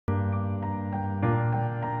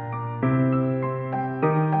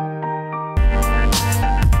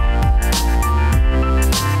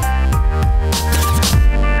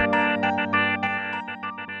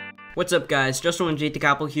What's up guys, Just One J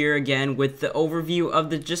Apple here again with the overview of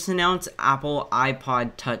the just announced Apple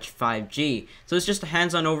iPod Touch 5G. So it's just a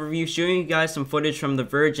hands-on overview showing you guys some footage from The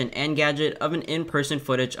Verge and Engadget of an in-person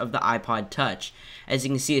footage of the iPod Touch. As you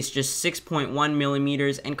can see, it's just 6.1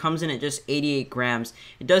 millimeters and comes in at just 88 grams.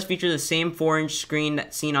 It does feature the same 4-inch screen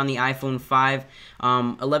that's seen on the iPhone 5,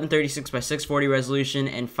 1136 by 640 resolution,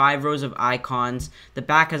 and 5 rows of icons. The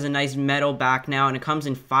back has a nice metal back now, and it comes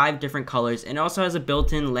in 5 different colors, and it also has a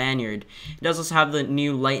built-in lanyard. It does also have the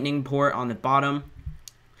new lightning port on the bottom.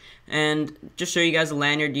 And just show you guys the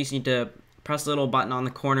lanyard, you just need to press the little button on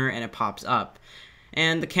the corner and it pops up.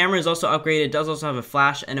 And the camera is also upgraded. It does also have a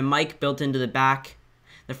flash and a mic built into the back.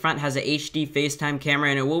 The front has a HD FaceTime camera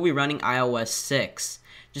and it will be running iOS 6.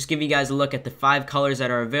 Just give you guys a look at the 5 colors that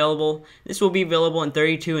are available. This will be available in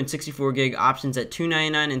 32 and 64 gig options at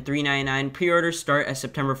 $299 and $399. Pre-orders start at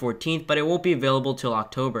September 14th, but it won't be available till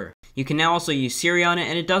October. You can now also use Siri on it,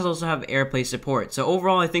 and it does also have AirPlay support. So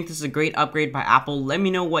overall, I think this is a great upgrade by Apple. Let me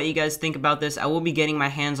know what you guys think about this. I will be getting my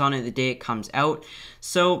hands on it the day it comes out.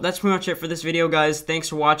 So that's pretty much it for this video, guys. Thanks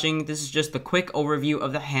for watching. This is just a quick overview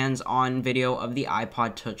of the hands-on video of the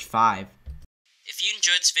iPod Touch 5. If you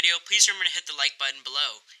enjoyed this video, please remember to hit the like button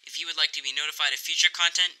below. If you would like to be notified of future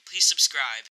content, please subscribe.